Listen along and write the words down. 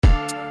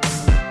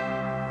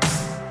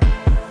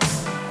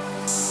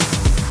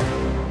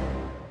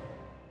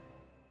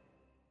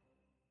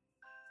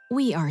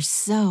We are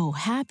so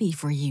happy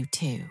for you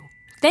two.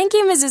 Thank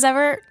you, Mrs.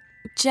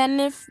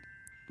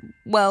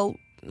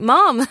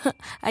 Mom,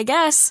 I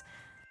guess.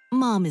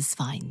 Mom is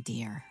fine,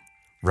 dear.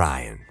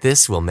 Ryan,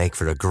 this will make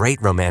for a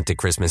great romantic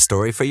Christmas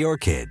story for your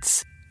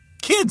kids.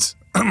 Kids?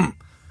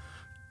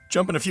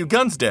 Jumping a few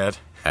guns, Dad.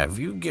 Have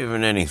you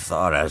given any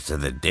thought as to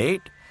the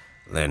date?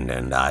 Linda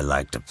and I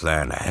like to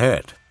plan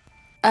ahead.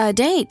 A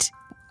date?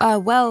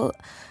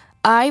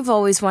 I've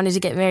always wanted to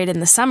get married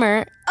in the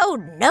summer. Oh,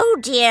 no,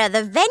 dear.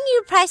 The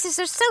venue prices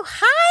are so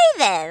high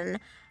then.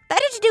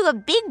 Better to do a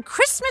big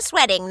Christmas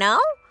wedding, no?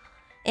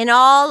 In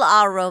all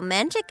our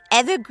romantic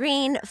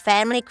evergreen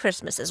family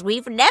Christmases,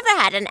 we've never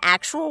had an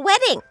actual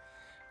wedding.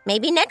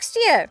 Maybe next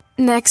year.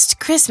 Next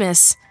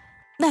Christmas.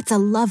 That's a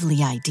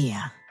lovely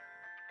idea.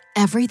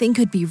 Everything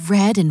could be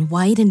red and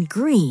white and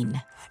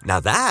green. Now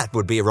that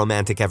would be a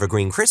romantic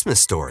evergreen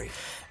Christmas story.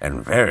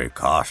 And very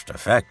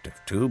cost-effective.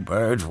 2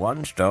 birds,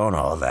 1 stone,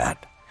 all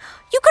that.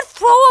 You could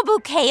throw a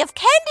bouquet of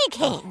candy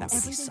canes. That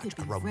would be such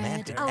a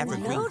romantic Oh,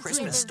 evergreen no,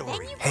 Christmas dear, the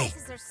story. venue Hey,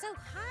 prices are so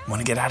high.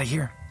 Want to get out of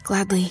here?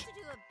 Gladly.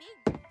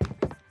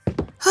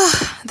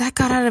 That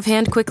got out of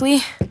hand quickly.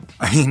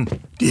 I mean,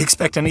 do you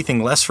expect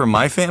anything less from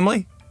my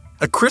family?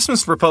 A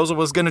Christmas proposal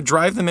was going to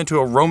drive them into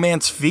a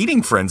romance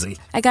feeding frenzy.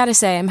 I gotta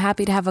say, I'm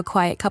happy to have a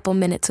quiet couple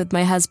minutes with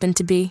my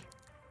husband-to-be.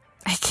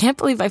 I can't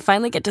believe I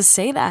finally get to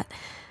say that.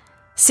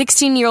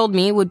 16-year-old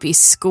me would be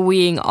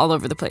squeeing all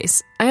over the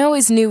place. I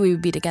always knew we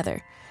would be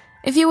together.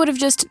 If you would have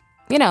just,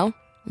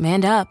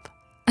 manned up.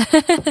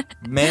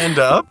 Manned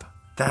up?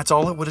 That's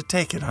all it would have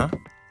taken, huh?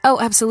 Oh,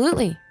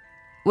 absolutely.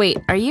 Wait,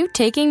 are you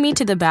taking me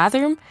to the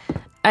bathroom?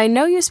 I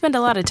know you spend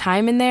a lot of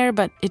time in there,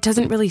 but it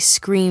doesn't really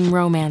scream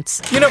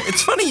romance.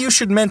 It's funny you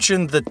should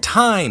mention the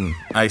time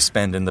I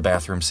spend in the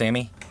bathroom,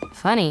 Sammy.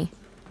 Funny.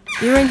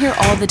 You're in here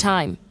all the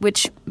time,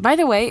 which, by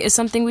the way, is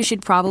something we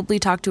should probably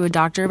talk to a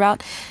doctor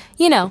about.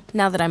 Now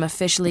that I'm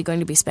officially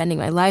going to be spending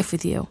my life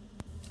with you.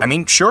 I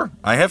mean, sure,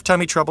 I have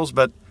tummy troubles,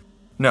 but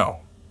no.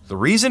 The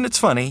reason it's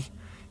funny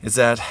is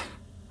that,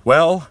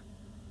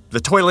 the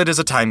toilet is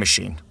a time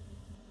machine.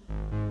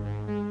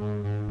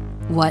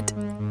 What?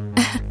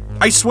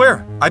 I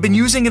swear, I've been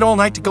using it all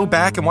night to go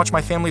back and watch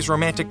my family's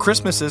romantic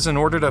Christmases in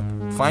order to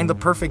find the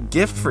perfect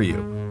gift for you.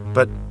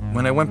 But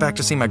when I went back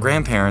to see my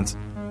grandparents,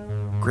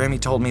 Grammy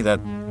told me that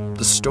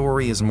the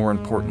story is more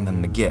important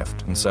than the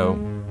gift. And so,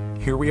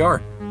 here we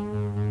are,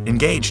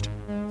 engaged.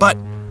 But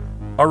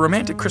our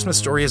romantic Christmas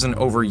story isn't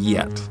over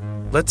yet.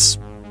 Let's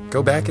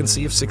go back and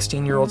see if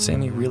 16-year-old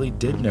Sammy really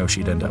did know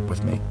she'd end up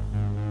with me.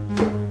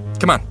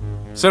 Come on,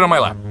 sit on my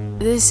lap.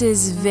 This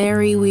is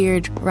very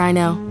weird,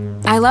 Rhino.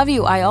 I love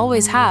you, I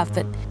always have,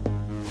 but...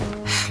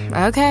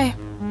 Okay.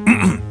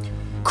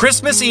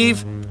 Christmas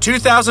Eve,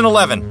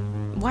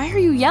 2011. Why are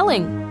you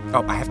yelling?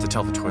 Oh, I have to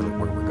tell the toilet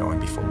where we're going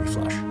before we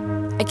flush.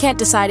 I can't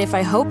decide if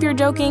I hope you're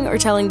joking or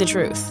telling the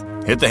truth.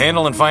 Hit the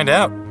handle and find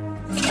out.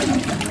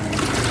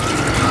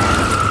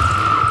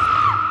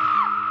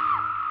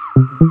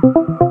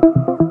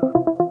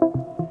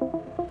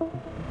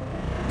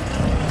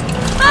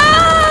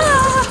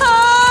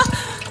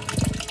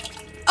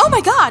 Oh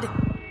my God!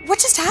 What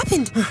just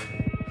happened?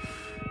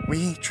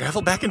 We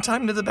traveled back in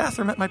time to the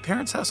bathroom at my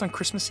parents' house on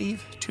Christmas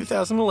Eve,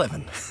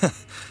 2011.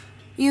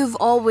 You've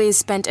always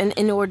spent an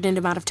inordinate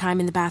amount of time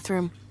in the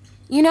bathroom.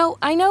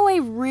 I know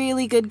a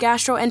really good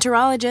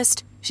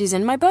gastroenterologist. She's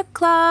in my book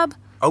club.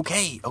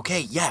 Okay,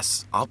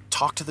 yes. I'll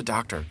talk to the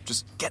doctor.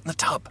 Just get in the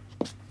tub.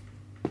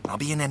 I'll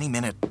be in any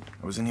minute.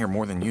 I was in here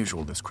more than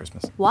usual this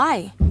Christmas.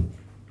 Why?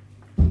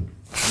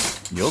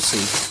 You'll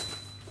see.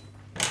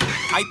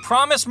 I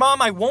promise,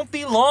 Mom, I won't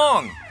be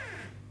long.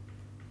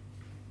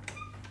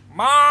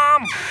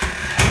 Mom!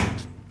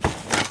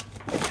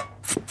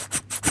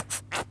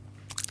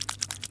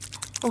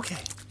 Okay.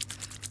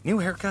 New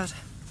haircut.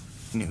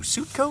 New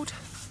suit coat.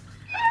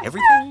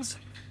 Everything's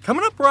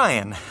coming up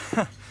Ryan.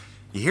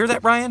 You hear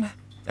that, Ryan?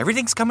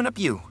 Everything's coming up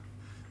you.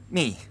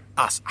 Me.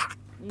 Us.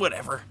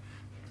 Whatever.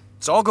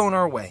 It's all going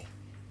our way.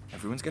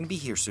 Everyone's gonna be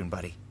here soon,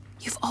 buddy.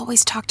 You've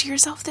always talked to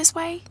yourself this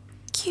way?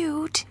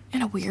 Cute.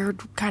 In a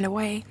weird kind of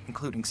way.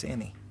 Including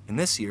Sammy. And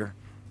this year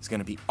is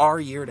gonna be our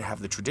year to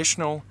have the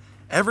traditional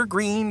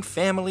evergreen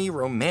family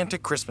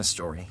romantic Christmas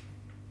story.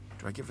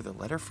 Do I give her the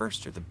letter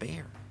first or the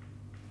bear?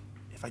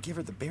 If I give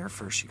her the bear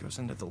first, she goes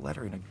into the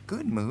letter in a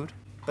good mood.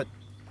 But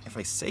if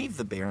I save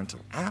the bear until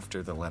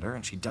after the letter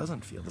and she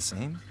doesn't feel the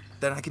same,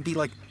 then I can be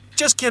like,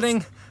 just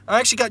kidding. I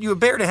actually got you a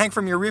bear to hang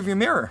from your rearview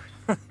mirror.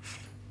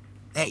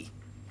 Hey,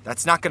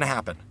 that's not going to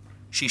happen.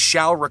 She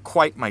shall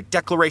requite my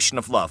declaration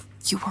of love.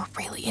 You were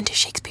really into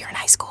Shakespeare in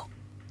high school.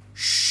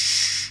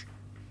 Shh.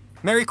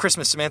 Merry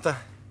Christmas, Samantha.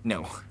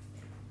 No.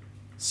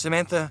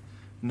 Samantha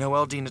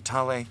Noel Di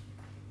Natale,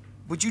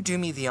 would you do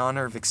me the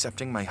honor of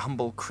accepting my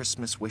humble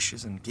Christmas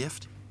wishes and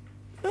gift?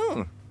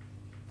 Oh,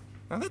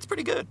 well, that's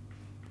pretty good.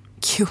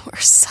 You were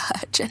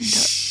such a...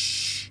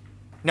 Shh.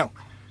 No.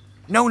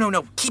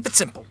 Keep it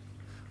simple.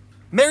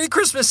 Merry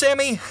Christmas,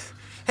 Sammy.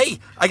 Hey,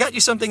 I got you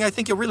something I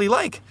think you'll really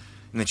like.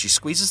 And then she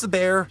squeezes the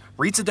bear,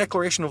 reads the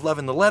declaration of love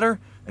in the letter,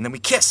 and then we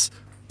kiss.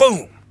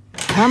 Boom.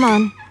 Come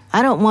on.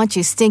 I don't want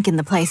you stinking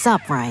the place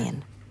up,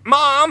 Ryan.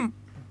 Mom!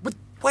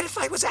 What if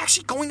I was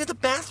actually going to the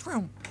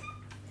bathroom?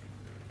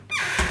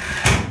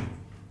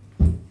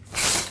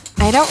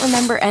 I don't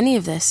remember any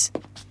of this.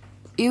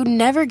 You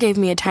never gave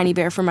me a tiny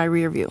bear for my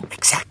rear view.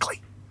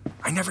 Exactly.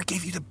 I never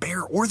gave you the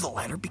bear or the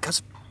letter because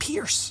of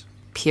Pierce.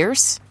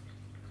 Pierce?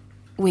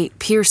 Wait,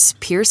 Pierce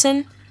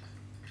Pearson?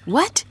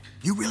 What?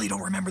 You really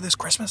don't remember this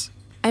Christmas?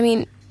 I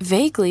mean,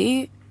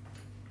 vaguely.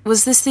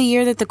 Was this the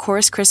year that the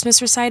chorus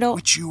Christmas recital?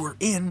 Which you were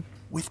in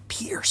with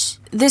Pierce.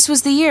 This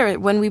was the year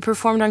when we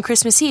performed on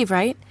Christmas Eve,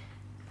 right?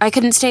 I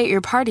couldn't stay at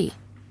your party.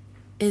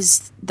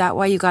 Is that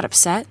why you got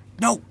upset?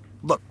 No.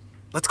 Look,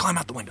 let's climb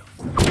out the window.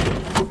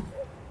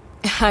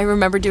 I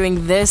remember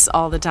doing this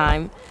all the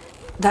time.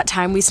 That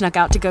time we snuck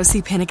out to go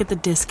see Panic at the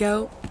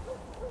Disco.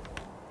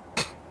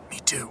 Me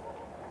too.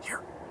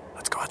 Here,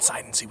 let's go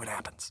outside and see what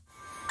happens.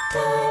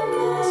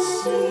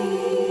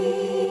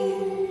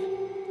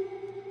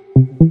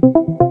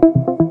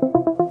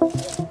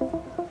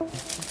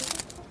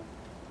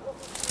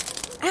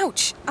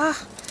 Ouch.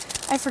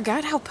 I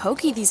forgot how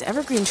pokey these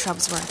evergreen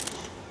shrubs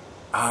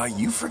were.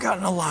 You've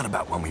forgotten a lot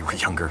about when we were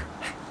younger.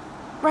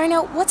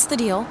 Rhino, what's the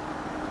deal?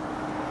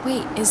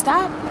 Wait, is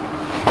that...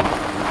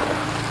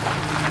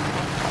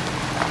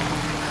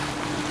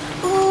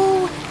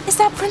 Ooh, is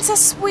that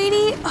Princess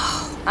Sweetie?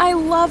 Oh, I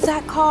love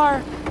that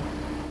car.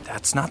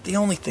 That's not the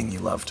only thing you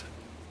loved.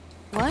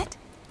 What?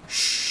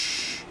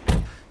 Shh.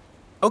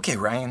 Okay,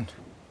 Ryan.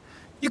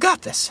 You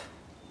got this.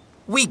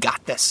 We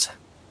got this.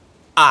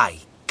 I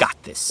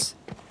got this.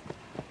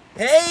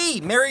 Hey,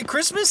 Merry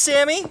Christmas,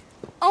 Sammy.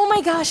 Oh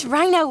my gosh,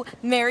 Rhino,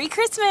 Merry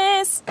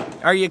Christmas!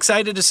 Are you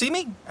excited to see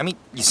me? I mean,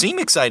 you seem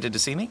excited to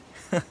see me.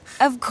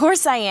 Of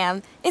course I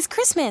am. It's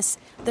Christmas,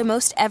 the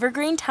most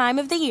evergreen time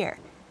of the year.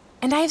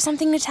 And I have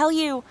something to tell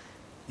you.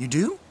 You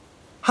do?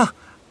 Huh.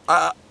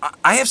 I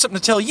have something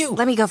to tell you.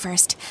 Let me go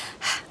first.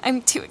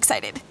 I'm too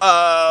excited.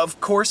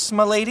 Of course,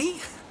 my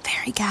lady.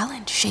 Very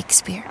gallant,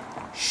 Shakespeare.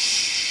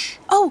 Shh.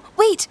 Oh,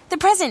 wait, the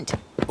present.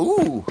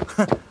 Ooh,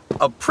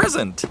 a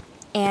present.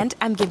 And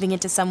I'm giving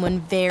it to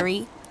someone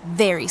very,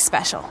 very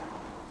special.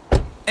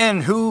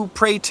 And who,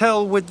 pray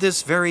tell, would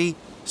this very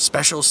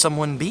special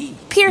someone be?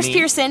 Pierce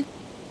Pearson.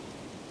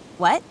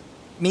 What?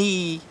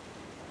 Me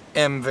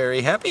am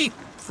very happy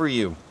for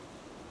you.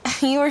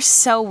 You are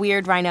so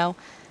weird, Rhino.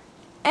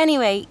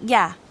 Anyway,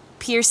 yeah,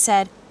 Pierce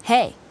said,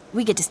 hey,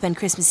 we get to spend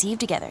Christmas Eve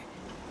together.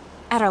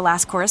 At our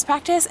last chorus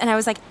practice, and I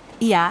was like,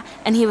 yeah,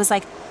 and he was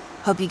like,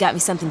 hope you got me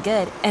something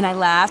good. And I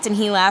laughed, and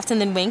he laughed,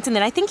 and then winked, and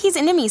then I think he's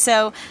into me,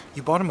 so...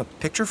 You bought him a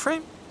picture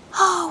frame?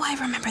 Oh, I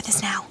remember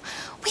this now.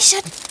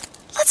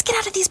 Let's get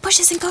out of these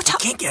bushes and go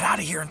talk... We can't get out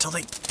of here until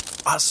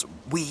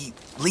we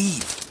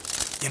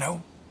leave, you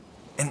know?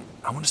 And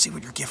I want to see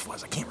what your gift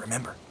was. I can't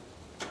remember.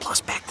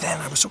 Plus, back then,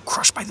 I was so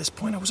crushed by this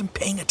point, I wasn't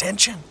paying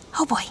attention.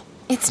 Oh boy,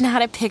 it's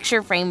not a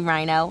picture frame,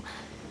 Rhino.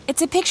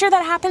 It's a picture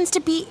that happens to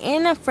be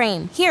in a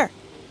frame. Here,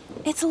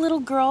 it's a little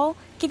girl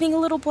giving a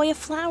little boy a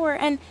flower,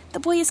 and the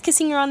boy is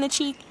kissing her on the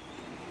cheek.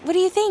 What do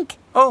you think?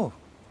 Oh,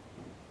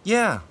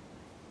 yeah.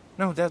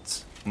 No,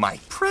 that's my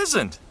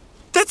present.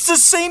 That's the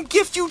same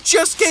gift you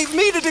just gave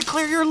me to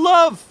declare your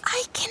love.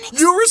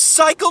 You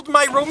recycled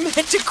my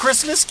romantic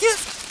Christmas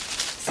gift.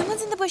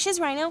 Someone's in the bushes,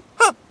 Rhino.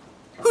 Huh.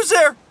 Who's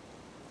there?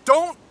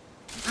 Don't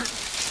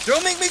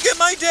make me get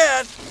my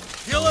dad.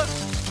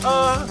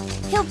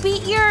 He'll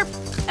beat your,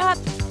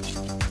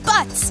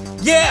 butts.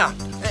 Yeah,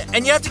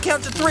 and you have to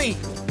count to 3.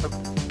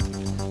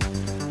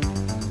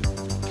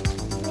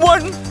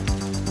 1, 2.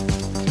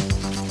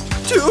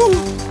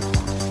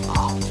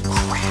 Oh,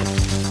 crap.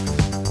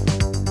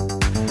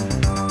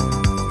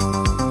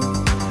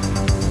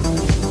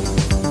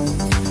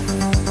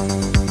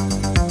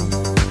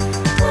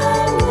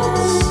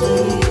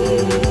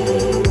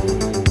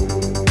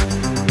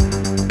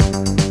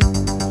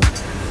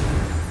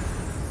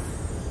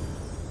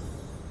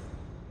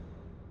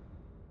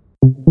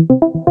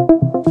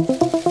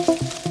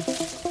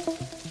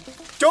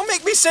 Don't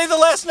make me say the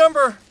last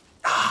number.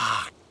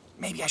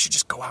 Maybe I should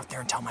just go out there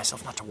and tell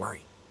myself not to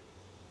worry.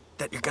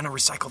 That you're gonna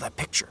recycle that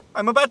picture.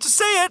 I'm about to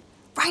say it.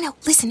 Rhino,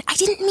 listen, I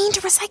didn't mean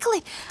to recycle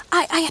it.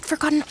 I had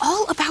forgotten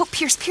all about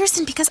Pierce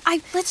Pearson because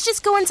let's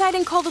just go inside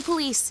and call the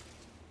police.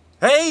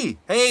 Hey,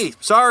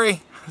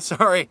 sorry.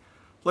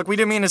 Look, we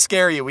didn't mean to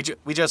scare you.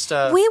 We just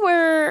We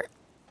were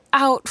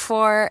out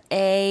for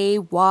a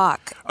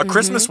walk. A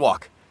Christmas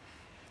walk.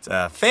 It's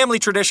a family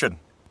tradition.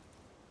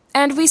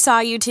 And we saw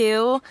you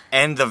two.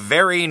 And the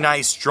very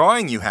nice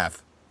drawing you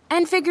have.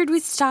 And figured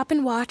we'd stop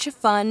and watch a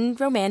fun,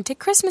 romantic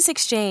Christmas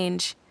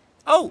exchange.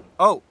 Oh,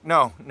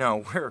 no,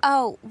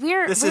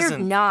 we're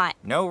not.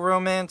 No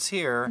romance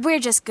here. We're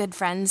just good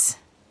friends.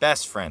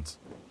 Best friends.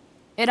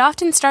 It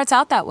often starts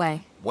out that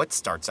way. What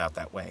starts out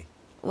that way?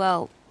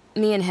 Well,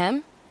 me and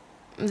him.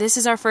 This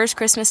is our first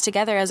Christmas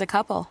together as a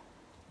couple.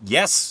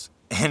 Yes,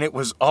 and it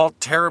was all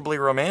terribly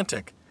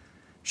romantic.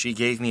 She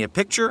gave me a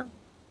picture,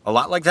 a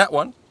lot like that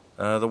one.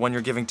 The one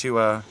you're giving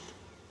to,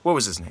 what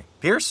was his name?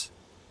 Pierce?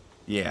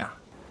 Yeah,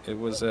 it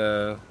was,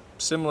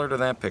 similar to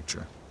that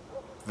picture.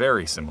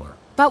 Very similar.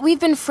 But we've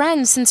been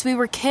friends since we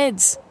were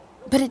kids.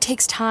 But it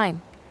takes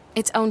time.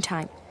 Its own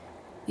time.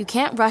 You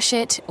can't rush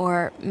it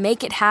or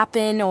make it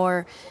happen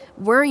or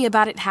worry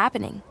about it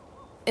happening.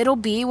 It'll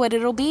be what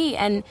it'll be,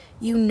 and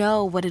you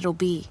know what it'll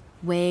be,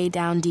 way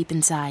down deep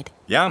inside.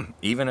 Yeah,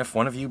 even if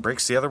one of you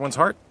breaks the other one's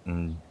heart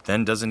and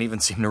then doesn't even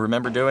seem to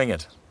remember doing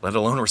it, let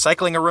alone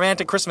recycling a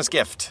romantic Christmas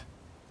gift.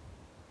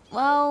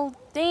 Well,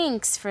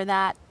 thanks for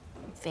that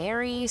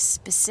very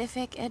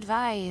specific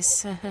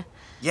advice.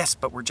 Yes,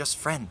 but we're just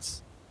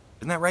friends.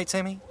 Isn't that right,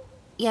 Sammy?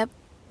 Yep.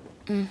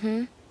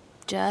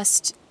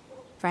 Just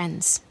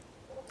friends.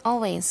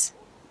 Always.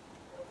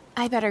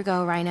 I better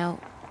go,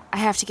 Rhino. I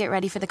have to get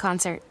ready for the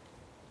concert.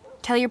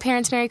 Tell your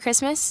parents Merry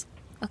Christmas.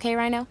 Okay,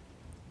 Rhino?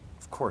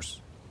 Of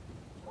course.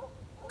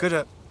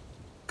 Good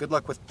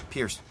luck with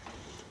Pierce.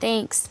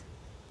 Thanks.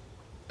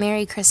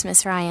 Merry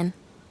Christmas, Ryan.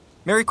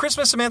 Merry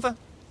Christmas, Samantha.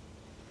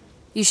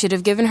 You should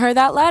have given her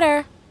that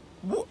letter.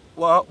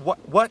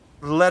 What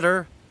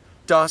letter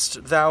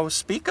dost thou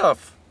speak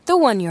of? The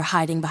one you're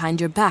hiding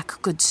behind your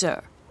back, good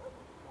sir.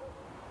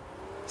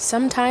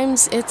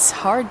 Sometimes it's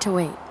hard to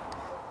wait.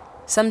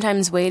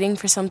 Sometimes waiting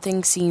for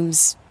something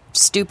seems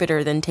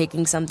stupider than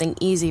taking something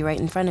easy right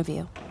in front of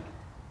you.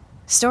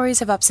 Stories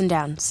have ups and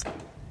downs.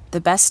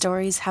 The best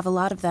stories have a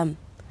lot of them,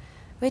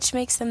 which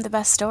makes them the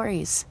best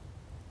stories.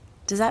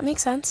 Does that make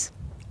sense?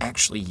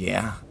 Actually,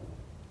 yeah.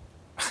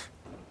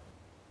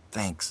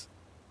 Thanks.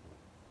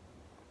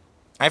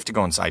 I have to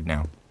go inside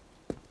now.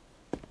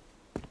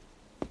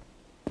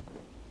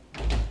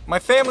 My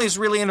family's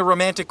really into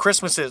romantic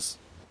Christmases.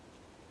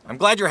 I'm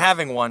glad you're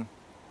having one.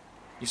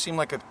 You seem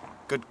like a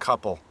good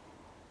couple.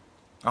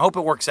 I hope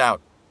it works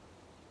out.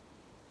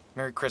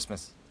 Merry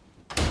Christmas.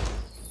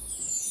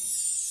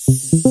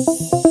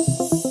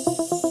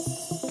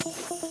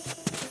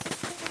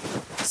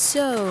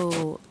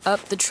 So,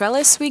 up the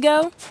trellis we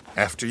go?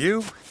 After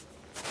you.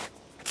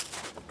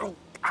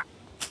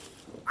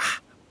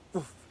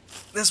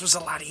 This was a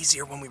lot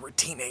easier when we were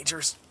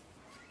teenagers.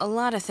 A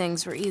lot of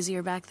things were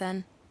easier back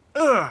then.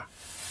 Ugh.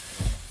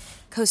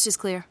 Coast is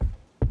clear.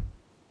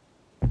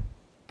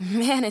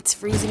 Man, it's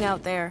freezing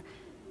out there.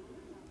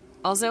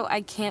 Also,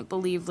 I can't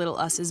believe Little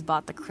Us's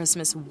bought the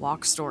Christmas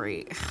walk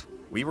story.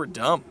 We were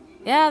dumb.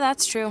 Yeah,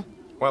 that's true.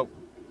 Well,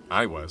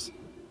 I was.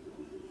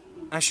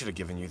 I should have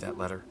given you that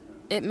letter.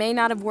 It may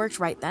not have worked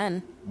right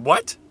then.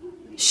 What?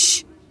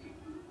 Shh.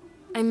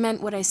 I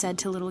meant what I said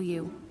to little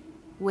you.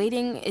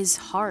 Waiting is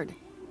hard.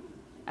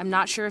 I'm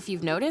not sure if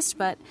you've noticed,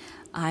 but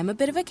I'm a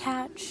bit of a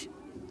catch.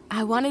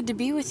 I wanted to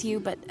be with you,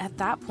 but at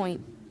that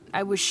point,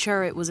 I was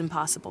sure it was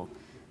impossible.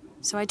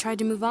 So I tried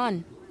to move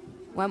on.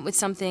 Went with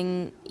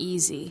something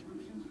easy.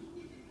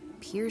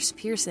 Pierce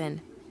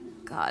Pearson.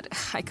 God,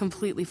 I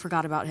completely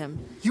forgot about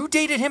him. You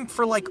dated him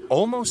for like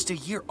almost a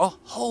year. A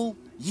whole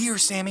year,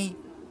 Sammy.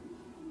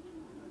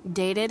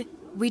 Dated?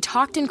 We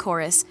talked in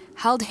chorus,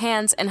 held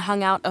hands, and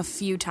hung out a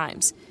few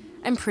times.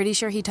 I'm pretty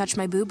sure he touched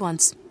my boob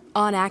once.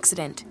 On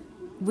accident.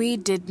 We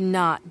did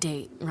not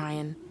date,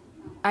 Ryan.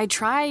 I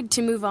tried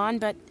to move on,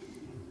 but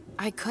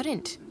I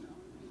couldn't.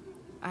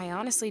 I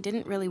honestly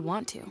didn't really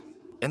want to.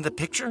 And the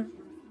picture?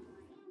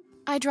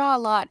 I draw a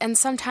lot, and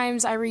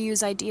sometimes I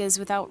reuse ideas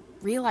without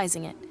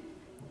realizing it.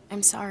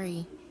 I'm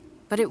sorry,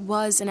 but it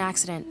was an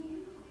accident.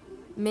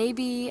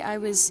 Maybe I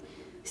was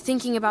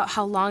thinking about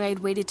how long I'd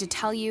waited to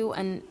tell you,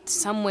 and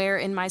somewhere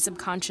in my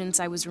subconscious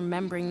I was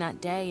remembering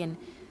that day and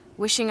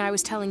wishing I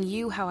was telling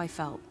you how I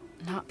felt,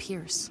 not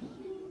Pierce.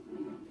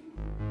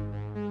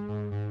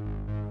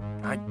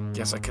 I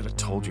guess I could have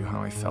told you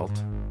how I felt.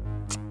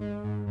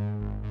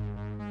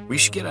 We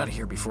should get out of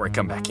here before I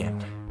come back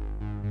in.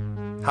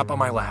 Hop on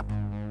my lap.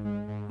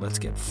 Let's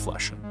get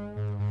flushing.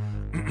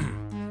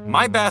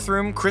 My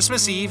bathroom,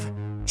 Christmas Eve,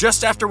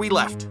 just after we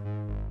left.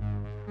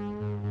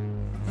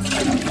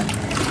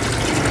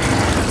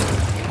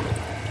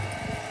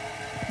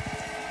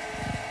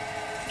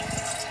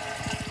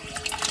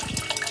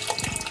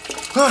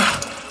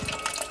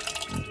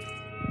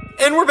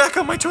 And we're back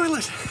on my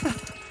toilet.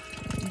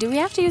 Do we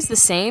have to use the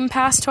same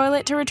past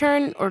toilet to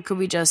return, or could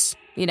we just,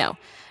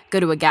 go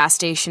to a gas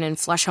station and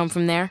flush home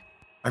from there?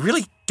 I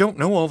really don't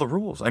know all the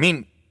rules. I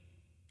mean,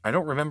 I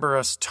don't remember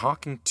us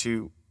talking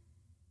to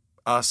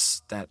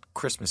us that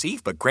Christmas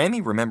Eve, but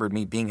Grammy remembered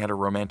me being at a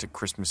romantic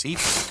Christmas Eve.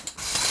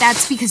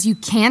 That's because you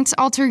can't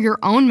alter your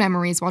own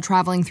memories while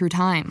traveling through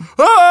time.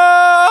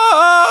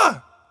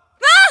 Ah!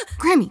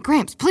 Grammy,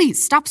 Gramps,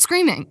 please, stop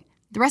screaming.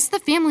 The rest of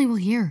the family will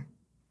hear.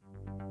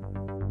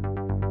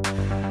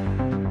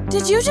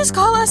 Did you just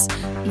call us?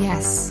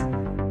 Yes.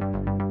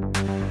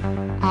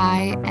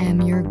 I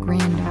am your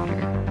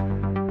granddaughter.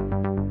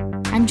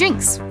 I'm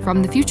Jinx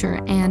from the future,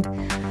 and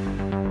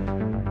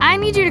I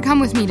need you to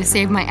come with me to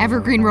save my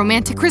evergreen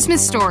romantic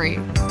Christmas story.